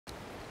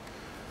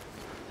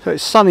So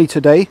it's sunny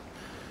today,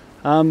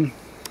 but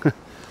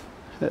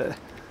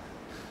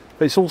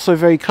it's also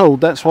very cold.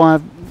 That's why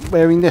I'm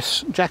wearing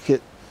this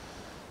jacket.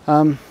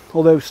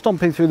 Although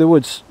stomping through the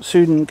woods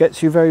soon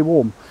gets you very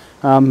warm.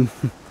 I'm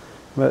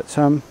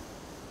going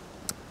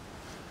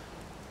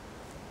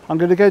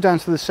to go down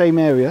to the same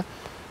area,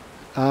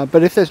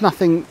 but if there's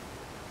nothing,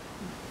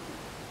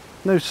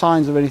 no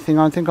signs of anything,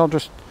 I think I'll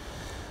just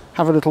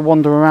have a little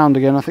wander around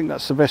again. I think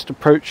that's the best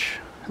approach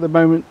at the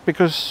moment,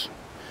 because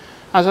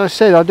as I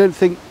said, I don't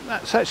think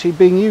that's actually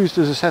being used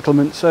as a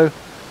settlement. So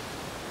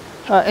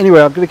anyway,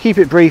 I'm going to keep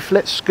it brief.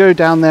 Let's go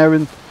down there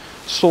and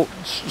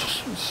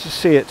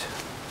see it.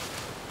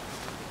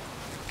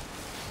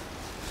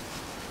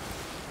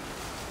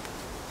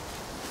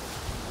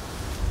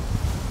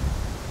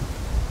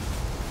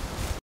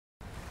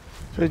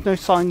 So there's no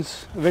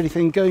signs of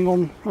anything going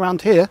on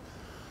around here.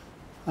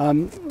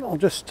 I'll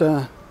just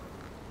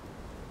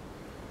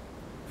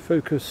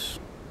focus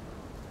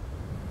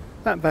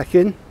that back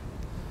in.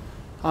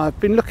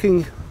 I've been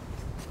looking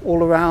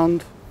all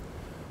around.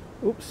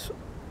 Oops.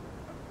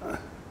 And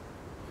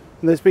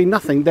there's been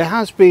nothing. There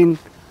has been,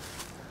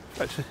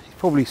 actually, he's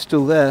probably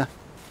still there,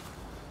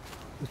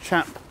 the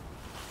chap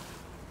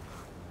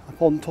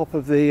up on top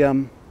of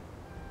the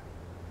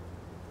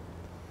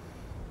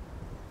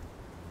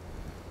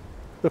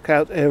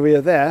lookout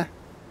area there.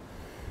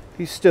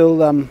 He's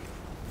still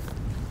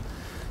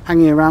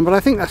hanging around, but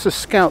I think that's a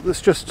scout that's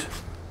just,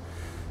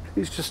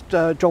 his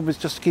job is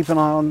just to keep an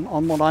eye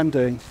on what I'm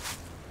doing.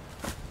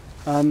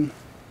 I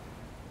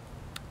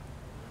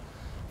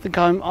think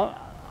I'm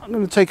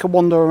going to take a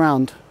wander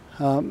around.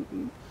 As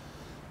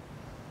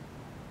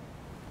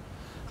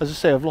I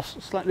say, I've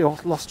slightly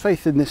lost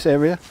faith in this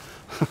area.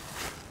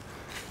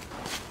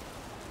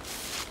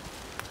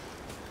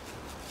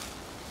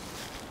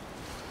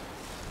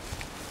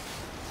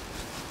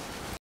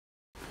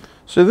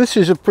 So this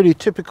is a pretty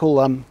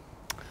typical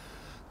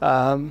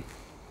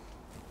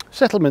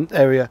settlement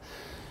area.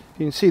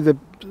 You can see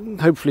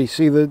hopefully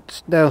see the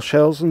snail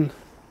shells and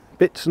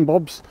bits and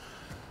bobs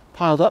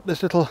piled up.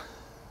 There's little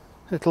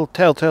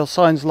telltale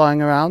signs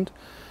lying around.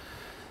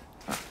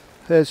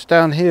 There's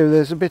down here,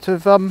 there's a bit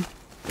of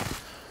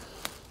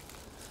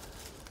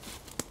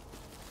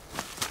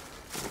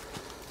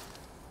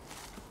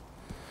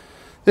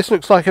this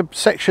looks like a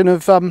section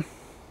of like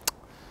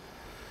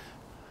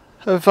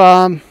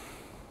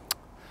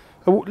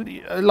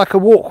a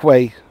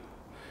walkway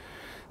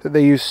that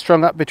they use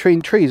strung up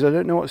between trees. I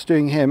don't know what's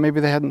doing here. Maybe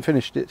they hadn't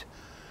finished it.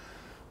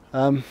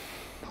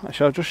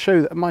 Actually, I'll just show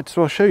you that. I might as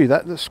well show you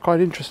that. That's quite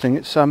interesting.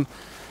 It's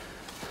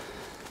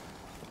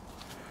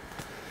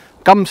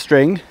gum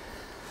string,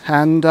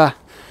 and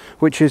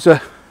which is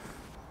a.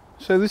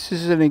 So this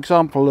is an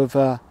example of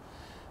a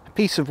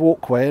piece of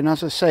walkway, and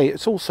as I say,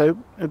 it's also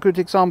a good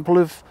example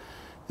of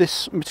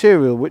this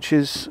material, which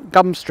is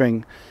gum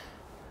string,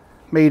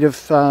 made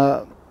of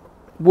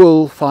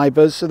wool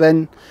fibres, so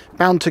then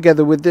bound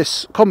together with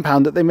this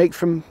compound that they make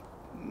from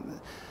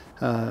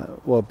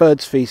well,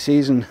 bird's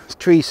feces and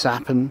tree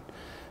sap and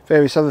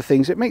various other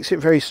things. It makes it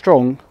very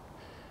strong,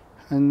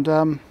 and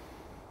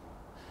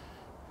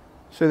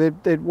so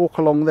they'd walk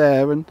along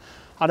there, and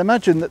I'd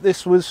imagine that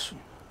this was,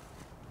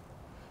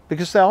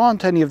 because there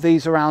aren't any of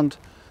these around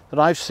that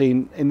I've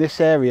seen in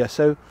this area,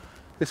 so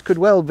this could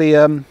well be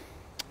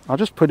I'll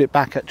just put it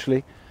back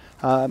actually,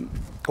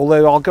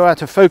 although I'll go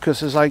out of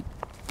focus as I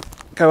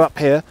go up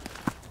here,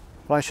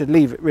 but I should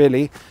leave it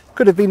really.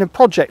 Could have been a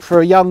project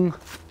for a young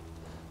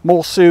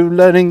Morsu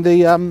learning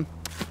the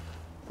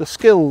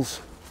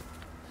skills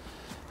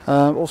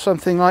or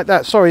something like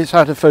that. Sorry, it's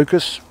out of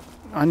focus.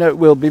 I know it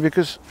will be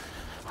because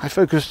I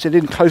focused it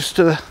in close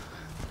to the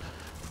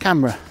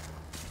camera.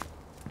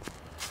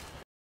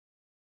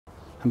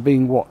 I'm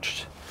being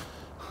watched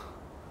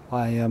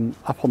by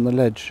up on the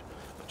ledge.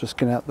 Just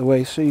get out the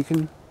way so you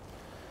can,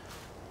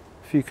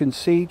 if you can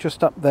see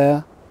just up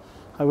there.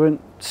 I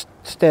won't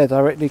stare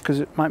directly because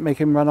it might make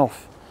him run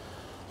off.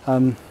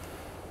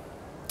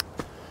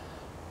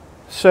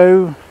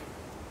 So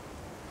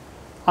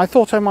I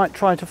thought I might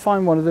try to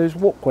find one of those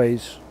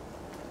walkways.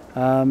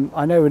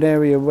 I know an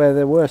area where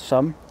there were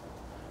some.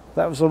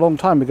 That was a long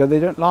time ago. They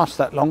don't last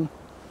that long.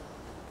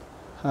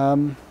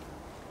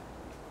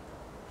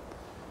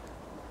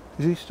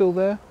 Is he still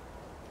there?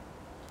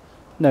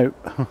 No.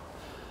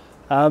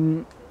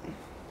 What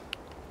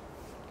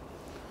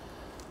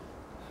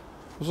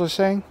was I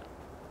saying?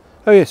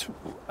 Oh yes,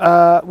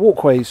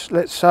 walkways.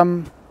 Let's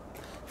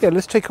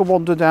take a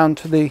wander down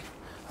to the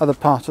other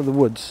part of the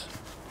woods.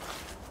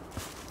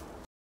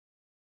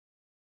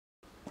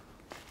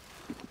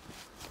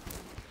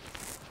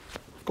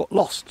 Got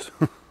lost.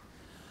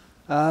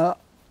 I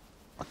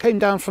came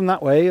down from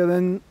that way, and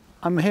then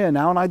I'm here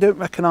now, and I don't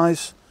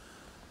recognise.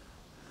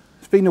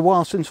 It's been a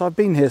while since I've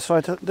been here, so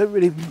I don't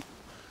really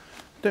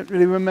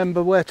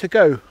remember where to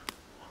go.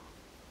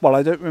 Well,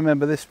 I don't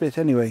remember this bit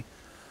anyway.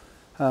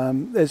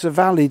 There's a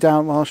valley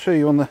down. Well, I'll show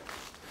you on the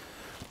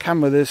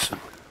camera. There's,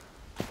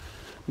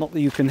 not that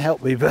you can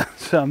help me, but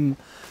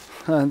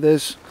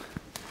there's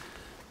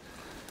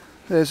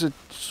there's a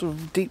sort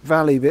of deep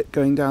valley bit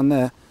going down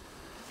there,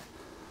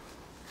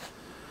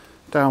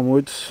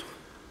 downwards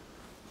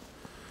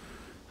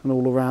and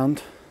all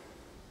around,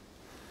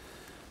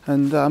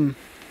 and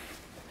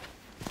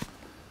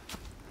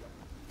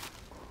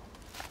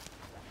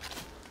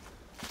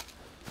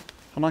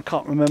I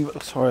can't remember,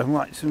 sorry, I'm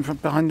right in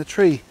front behind the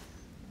tree.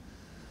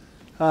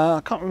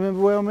 I can't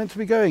remember where I'm meant to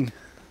be going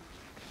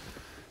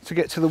to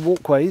get to the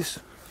walkways.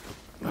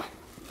 I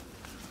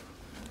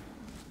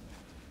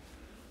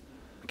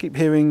keep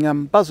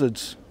hearing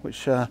buzzards,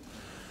 which the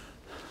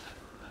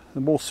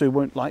Morsu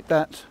won't like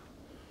that.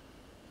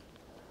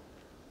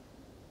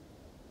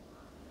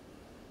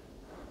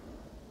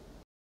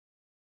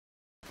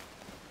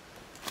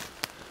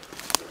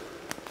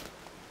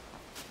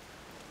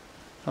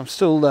 I'm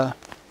still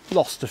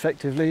lost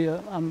effectively.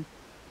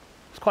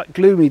 It's quite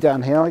gloomy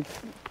down here.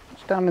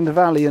 It's down in the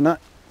valley and I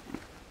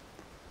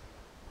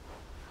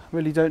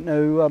really don't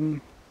know,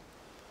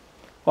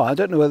 well, I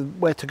don't know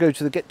where to go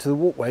to get to the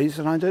walkways,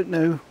 and I don't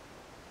know,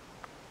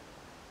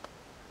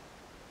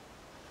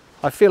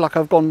 I feel like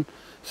I've gone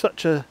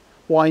such a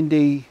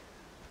windy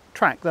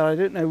track that I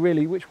don't know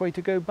really which way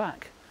to go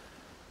back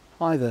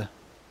either.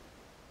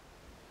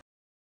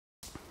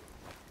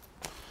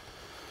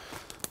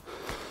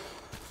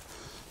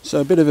 So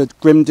a bit of a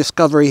grim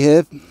discovery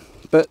here,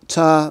 but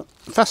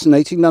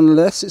fascinating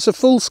nonetheless. It's a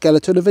full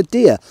skeleton of a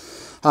deer.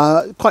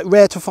 Quite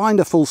rare to find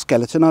a full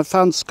skeleton. I've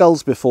found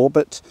skulls before,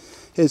 but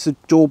here's the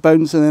jaw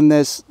bones, and then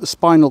there's the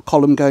spinal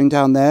column going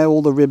down there.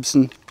 All the ribs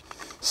and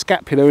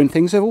scapula and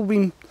things have all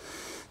been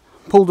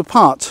pulled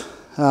apart.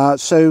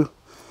 So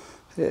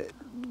it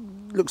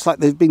looks like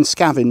they've been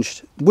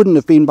scavenged. Wouldn't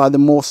have been by the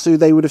Morsu.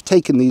 They would have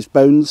taken these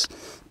bones.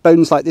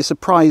 Bones like this are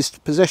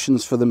prized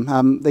possessions for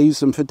them. They use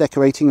them for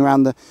decorating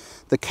around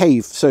the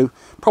cave. So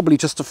probably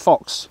just a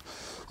fox,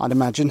 I'd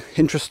imagine.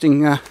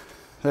 Interesting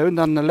though,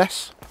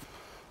 nonetheless.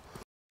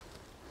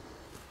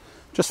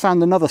 Just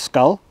found another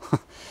skull,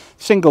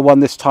 single one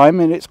this time,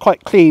 and it's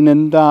quite clean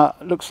and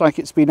looks like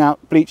it's been out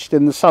bleached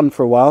in the sun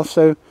for a while.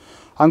 So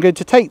I'm going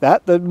to take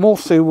that. The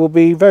Morsu will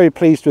be very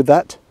pleased with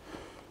that,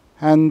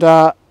 and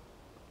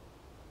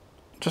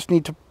just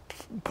need to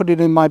put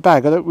it in my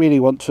bag. I don't really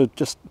want to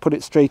just put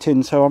it straight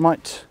in, so I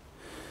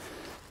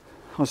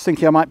was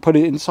thinking I might put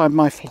it inside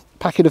my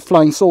packet of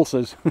flying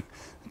saucers.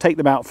 Take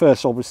them out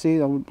first,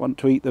 obviously. I wouldn't want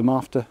to eat them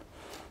after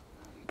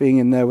being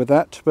in there with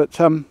that. But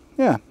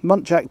yeah,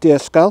 muntjac deer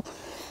skull.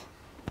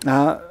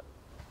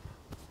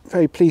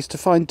 Very pleased to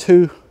find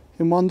two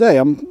in one day.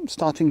 I'm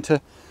starting to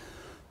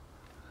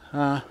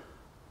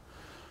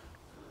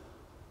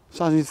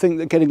think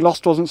that getting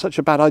lost wasn't such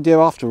a bad idea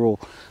after all.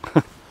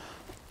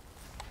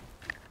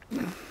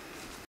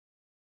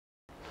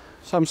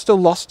 So I'm still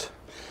lost,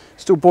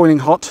 still boiling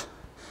hot.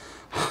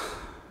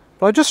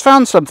 But I just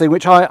found something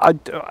which I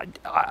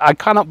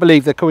cannot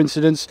believe the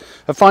coincidence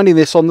of finding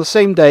this on the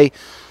same day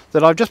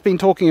that I've just been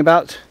talking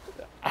about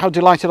how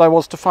delighted I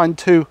was to find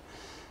two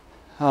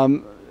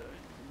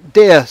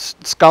deer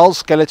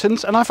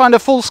skeletons, and I find a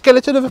full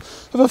skeleton of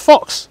a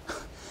fox.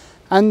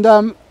 And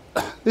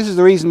this is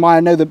the reason why I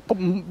know the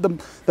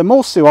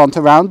Morsu aren't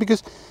around,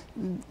 because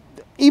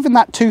even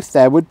that tooth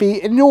there would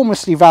be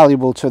enormously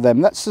valuable to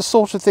them. That's the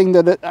sort of thing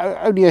that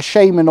only a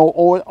shaman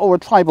or a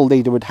tribal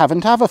leader would have.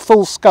 And to have a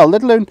full skull,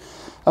 let alone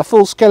a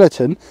full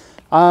skeleton,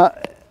 I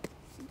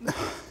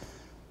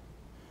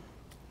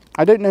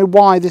don't know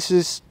why this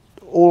is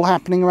all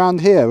happening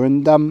around here.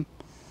 And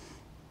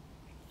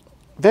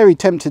very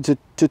tempted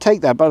to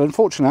take that, but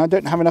unfortunately I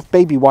don't have enough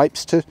baby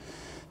wipes to,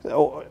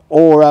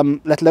 or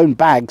let alone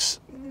bags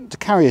to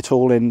carry it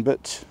all in.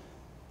 But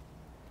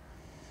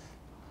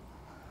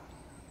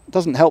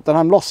doesn't help that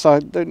I'm lost, so I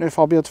don't know if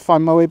I'll be able to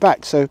find my way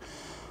back, so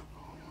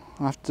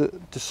I have to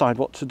decide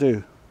what to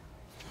do.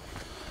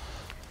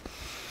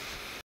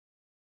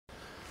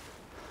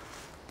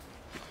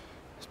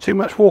 It's too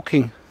much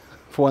walking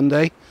for one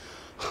day.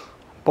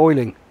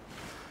 Boiling.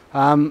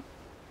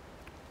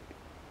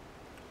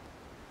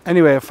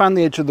 Anyway, I found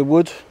the edge of the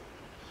wood.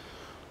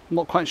 I'm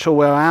not quite sure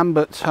where I am,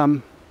 but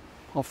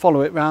I'll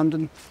follow it round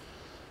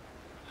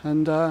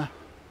and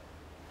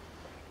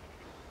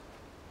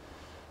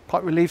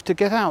quite relieved to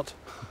get out.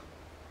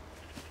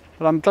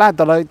 But I'm glad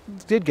that I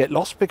did get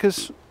lost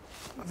because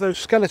of those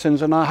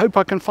skeletons, and I hope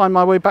I can find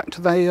my way back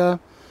to the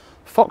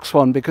fox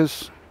one,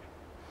 because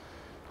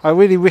I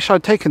really wish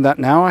I'd taken that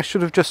now. I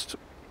should have just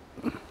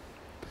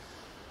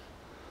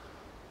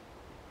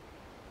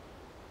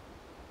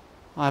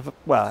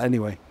well,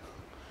 anyway.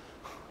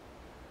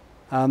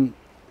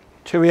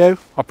 Cheerio.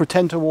 I'll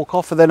pretend to walk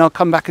off and then I'll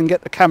come back and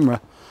get the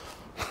camera.